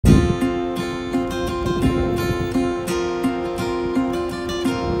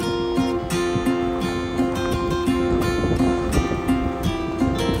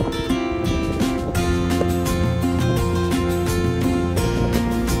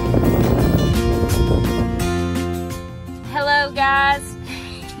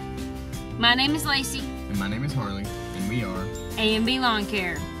My name is Lacey. And my name is Harley, and we are A&B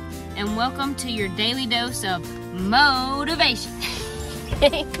Lawncare. And welcome to your daily dose of MOWtivation.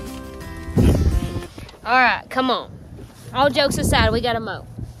 Alright, come on. All jokes aside, we gotta mow.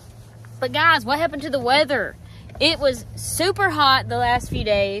 But guys, what happened to the weather? It was super hot the last few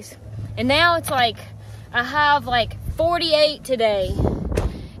days, and now it's like a high of like 48 today,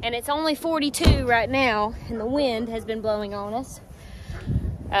 and it's only 42 right now, and the wind has been blowing on us.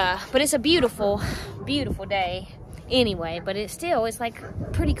 But it's a beautiful, beautiful day anyway, but it's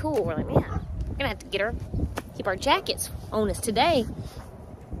like pretty cool. We're like, man, we're gonna have to keep our jackets on us today.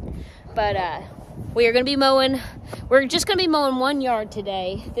 But we are gonna be mowing, we're just gonna be mowing one yard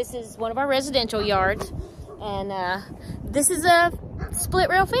today. This is one of our residential yards, and this is a split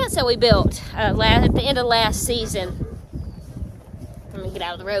rail fence that we built at the end of last season. Let me get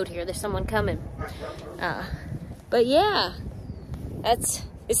out of the road here, there's someone coming. But yeah,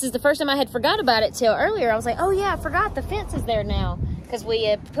 this is the first time I had forgot about it till earlier. I was like, oh yeah, I forgot the fence is there now. Because we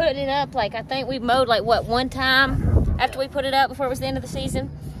had put it up, like I think we mowed like what, one time after we put it up before it was the end of the season.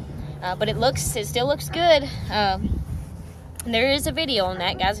 But it still looks good. And there is a video on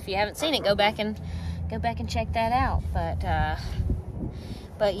that, guys. If you haven't seen it, go back and check that out.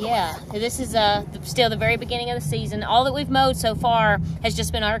 But yeah, this is still the very beginning of the season. All that we've mowed so far has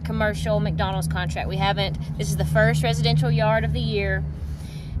just been our commercial McDonald's contract. This is the first residential yard of the year.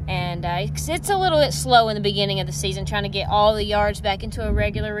 And it's a little bit slow in the beginning of the season, trying to get all the yards back into a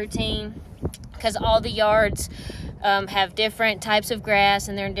regular routine, because all the yards have different types of grass,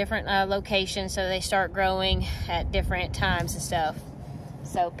 and they're in different locations, so they start growing at different times and stuff.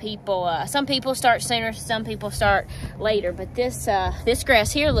 So some people start sooner, some people start later. But this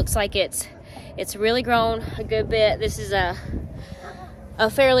grass here looks like it's really grown a good bit. This is a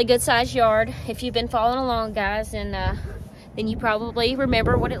fairly good sized yard. If you've been following along, guys, and then you probably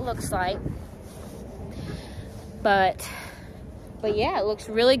remember what it looks like. But yeah, it looks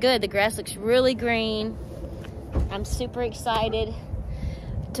really good. The grass looks really green. I'm super excited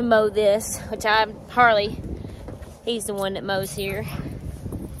to mow this, Harley, he's the one that mows here.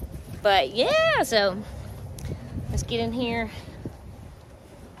 But yeah, so let's get in here,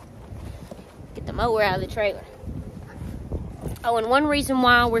 get the mower out of the trailer. Oh, and one reason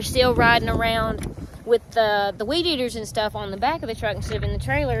why we're still riding around with the weed eaters and stuff on the back of the truck instead of in the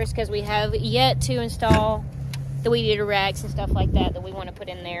trailer is because we have yet to install the weed eater racks and stuff like that we want to put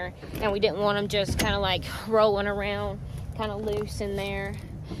in there, and we didn't want them just kind of like rolling around kind of loose in there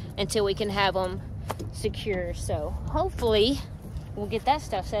until we can have them secure. So hopefully we'll get that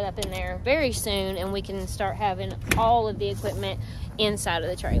stuff set up in there very soon, and we can start having all of the equipment inside of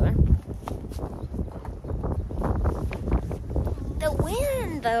the trailer. The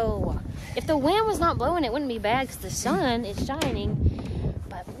wind though, if the wind was not blowing, it wouldn't be bad because the sun is shining.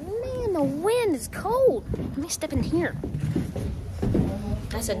 But man, the wind is cold. Let me step in here.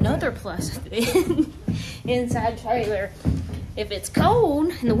 That's another plus of the inside trailer. If it's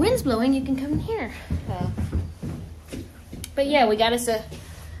cold and the wind's blowing, you can come in here. But yeah, we got us a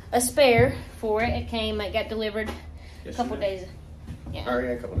spare for it. It got delivered a couple days. Yeah. Oh yeah,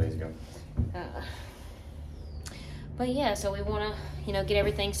 a couple days ago. But yeah, so we want to, get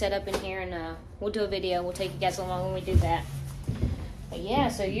everything set up in here, and we'll do a video. We'll take you guys along when we do that. But yeah,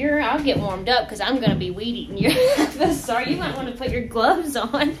 so I'll get warmed up because I'm gonna be weed eating. Sorry, you might want to put your gloves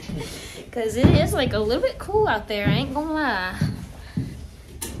on because it is like a little bit cool out there. I ain't gonna lie.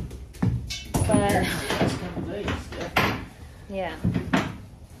 But yeah,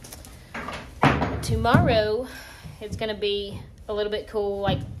 tomorrow it's gonna be a little bit cool,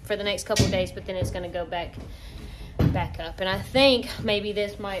 like for the next couple of days, but then it's gonna go back up, and I think maybe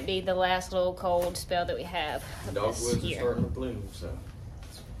this might be the last little cold spell that we have Dogwoods are starting to bloom, so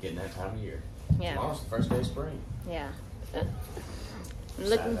it's getting that time of year. Yeah. Tomorrow's the first day of spring. Yeah.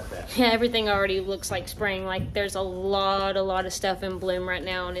 Yeah, everything already looks like spring. Like there's a lot of stuff in bloom right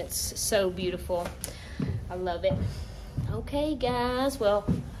now, and it's so beautiful. I love it. Okay, guys. Well,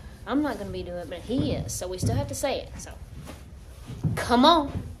 I'm not gonna be doing it, but he is, so we still have to say it. So, come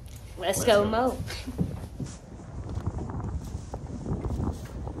on, let's go mow.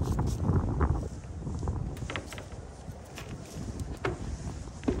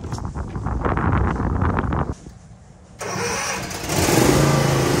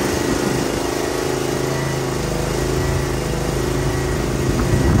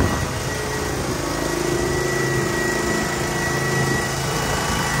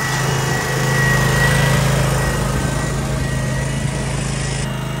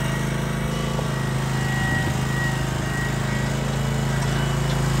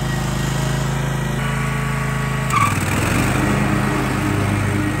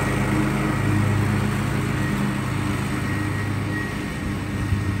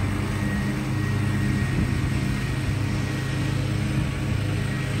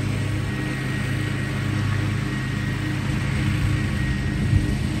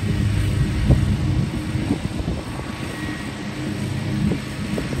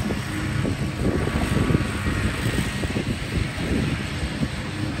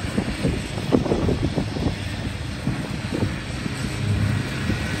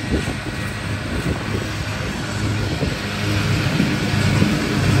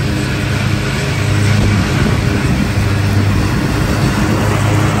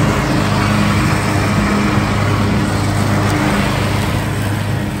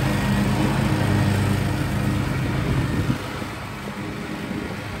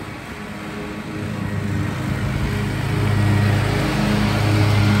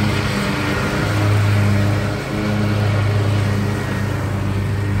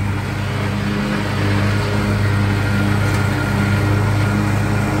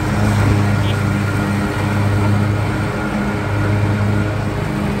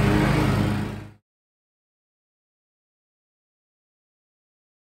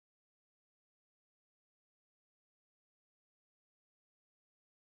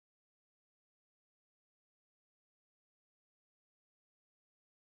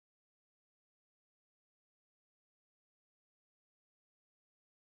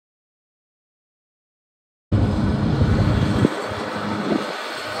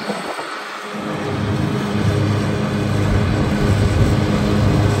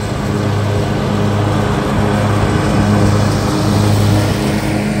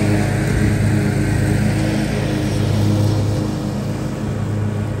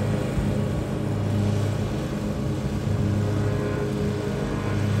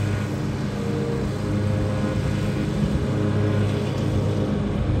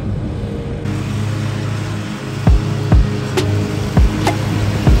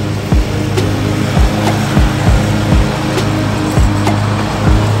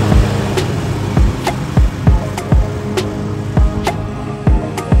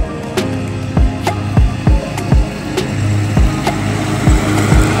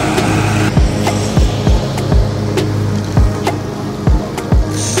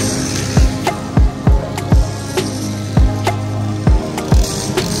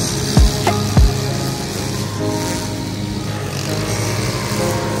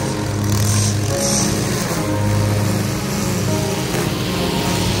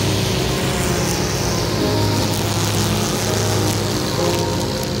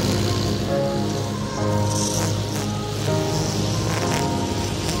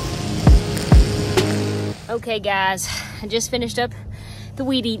 Okay guys, I just finished up the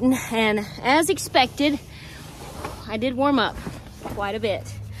weed eating, and as expected, I did warm up quite a bit.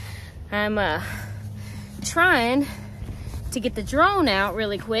 I'm trying to get the drone out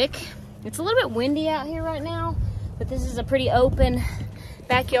really quick. It's a little bit windy out here right now, but this is a pretty open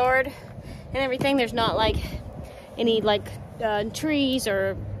backyard and everything. There's not like any trees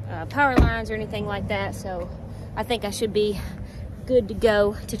or power lines or anything like that, so I think I should be good to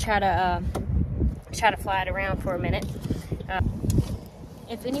go to try to fly it around for a minute.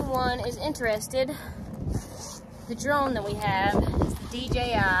 If anyone is interested, the drone that we have is the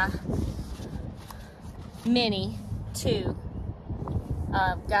DJI Mini 2.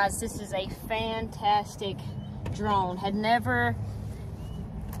 Guys, this is a fantastic drone. Had never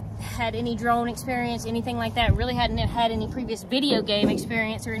had any drone experience, anything like that. Really hadn't had any previous video game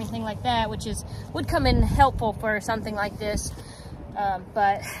experience or anything like that, which would come in helpful for something like this.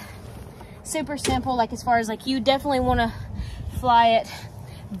 But super simple. Like, as far as like, you definitely want to fly it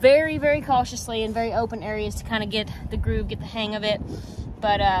very, very cautiously in very open areas to kind of get the groove, get the hang of it.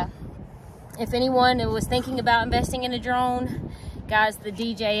 But if anyone was thinking about investing in a drone, guys, the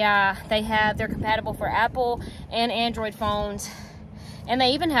DJI, they're compatible for Apple and Android phones. And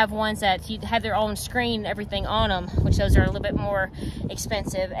they even have ones that you have their own screen and everything on them, which those are a little bit more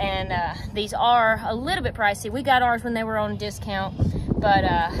expensive. And these are a little bit pricey. We got ours when they were on discount,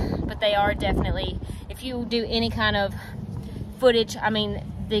 but they are definitely, if you do any kind of footage, I mean,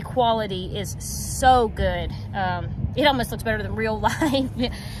 the quality is so good. It almost looks better than real life.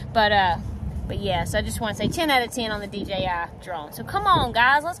 But yeah, so I just want to say 10 out of 10 on the DJI drone. So come on,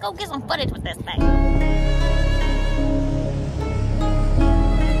 guys, let's go get some footage with this thing.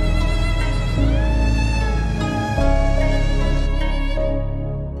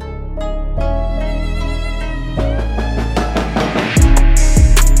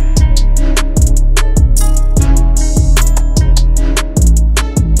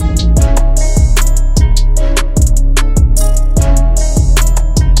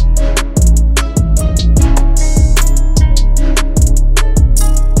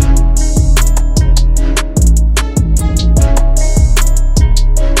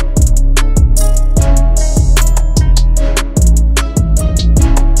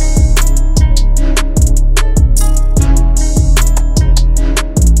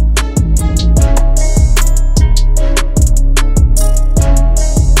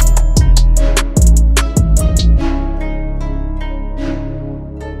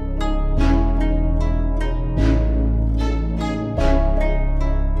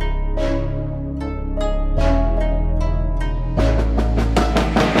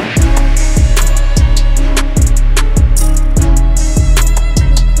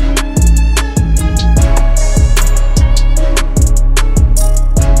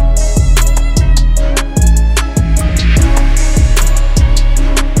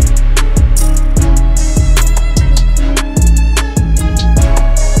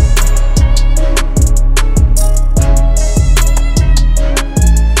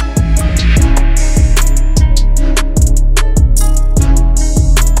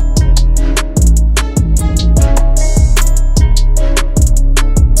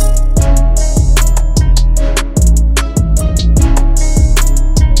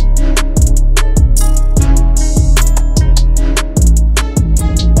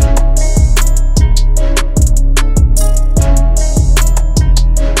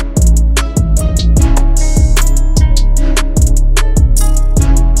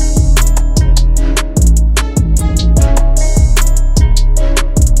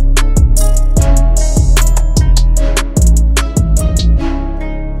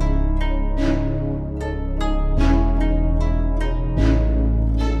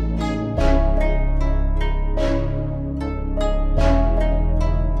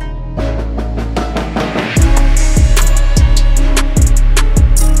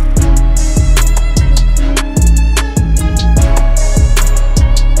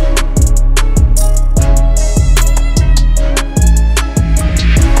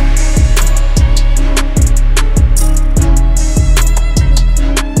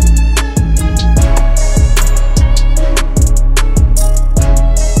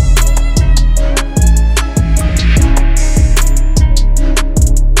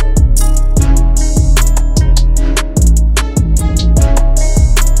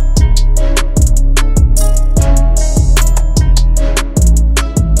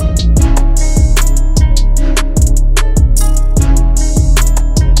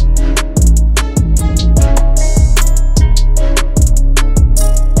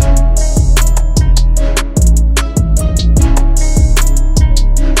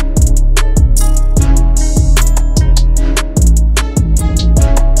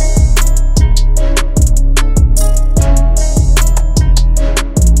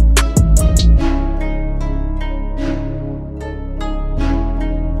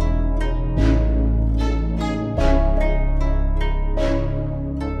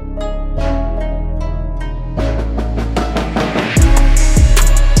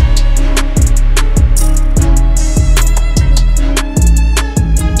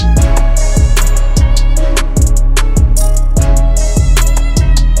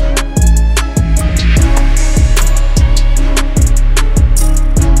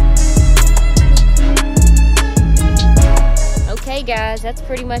 that's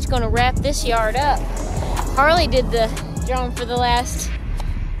pretty much going to wrap this yard up. Harley did the drone for the last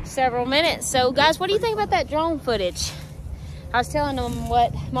several minutes. So guys, what do you think about that drone footage? I was telling them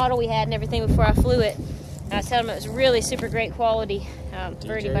what model we had and everything before I flew it. I was telling them it was really super great quality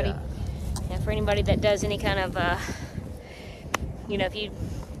for anybody. Yeah, for anybody that does any kind of, you know, if you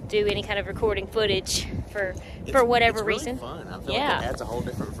do any kind of recording footage for whatever reason. It's really fun. I feel like it adds a whole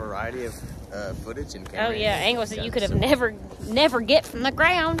different variety of footage and camera. Oh yeah, angles that you could have never get from the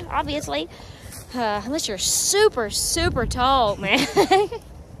ground, obviously, unless you're super tall, man.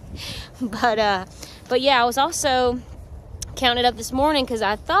 But yeah, I was also counted up this morning because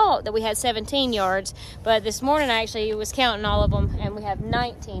I thought that we had 17 yards, but this morning I actually was counting all of them, and we have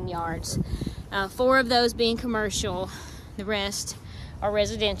 19 yards. 4 of those being commercial, the rest are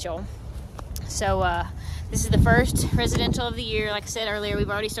residential. So this is the first residential of the year. Like I said earlier, we've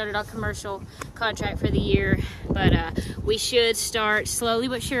already started our commercial contract for the year, but we should start slowly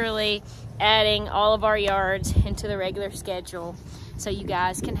but surely adding all of our yards into the regular schedule, so you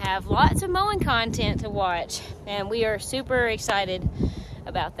guys can have lots of mowing content to watch, and we are super excited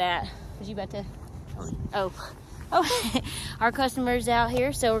about that. Was you about to? Oh, our customer's out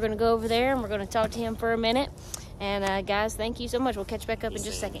here, so we're going to go over there and we're going to talk to him for a minute. And guys, thank you so much. We'll catch back up in just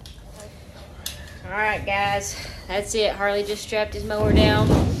a second. All right, guys, that's it. Harley just strapped his mower down.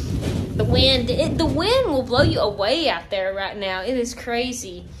 The wind will blow you away out there right now. It is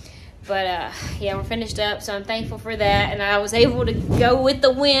crazy. But yeah, we're finished up, so I'm thankful for that. And I was able to go with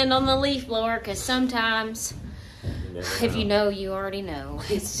the wind on the leaf blower, because sometimes, if you know, you already know.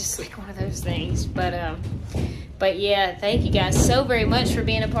 It's just like one of those things. But yeah, thank you guys so very much for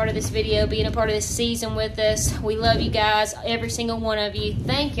being a part of this video, being a part of this season with us. We love you guys, every single one of you.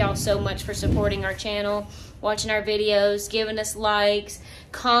 Thank y'all so much for supporting our channel, watching our videos, giving us likes,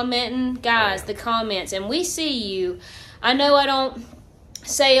 commenting. Guys, the comments, and we see you. I know I don't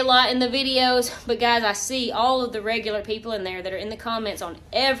say a lot in the videos, but guys, I see all of the regular people in there that are in the comments on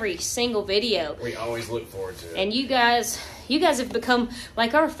every single video. We always look forward to it. And you guys have become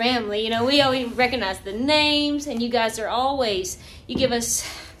like our family. You know, we always recognize the names, and you guys are always, you give us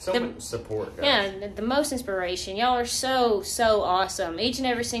so much support, guys. Yeah, the most inspiration. Y'all are so awesome. Each and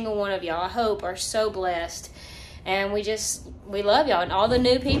every single one of y'all, I hope, are so blessed. And we love y'all. And all the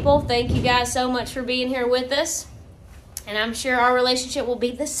new people, thank you guys so much for being here with us. And I'm sure our relationship will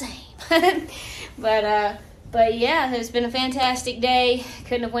be the same. But yeah, it's been a fantastic day.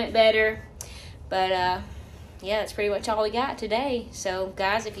 Couldn't have went better. But yeah, that's pretty much all we got today. So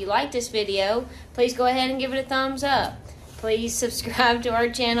guys, if you like this video, please go ahead and give it a thumbs up. Please subscribe to our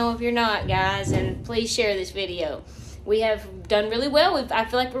channel if you're not, guys. And please share this video. We have done really well. I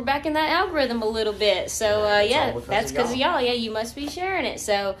feel like we're back in that algorithm a little bit. So yeah, that's because of y'all. Yeah, you must be sharing it.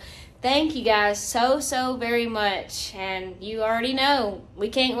 So thank you guys so very much. And you already know, we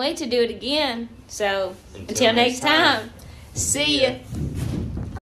can't wait to do it again. So until next time, see ya.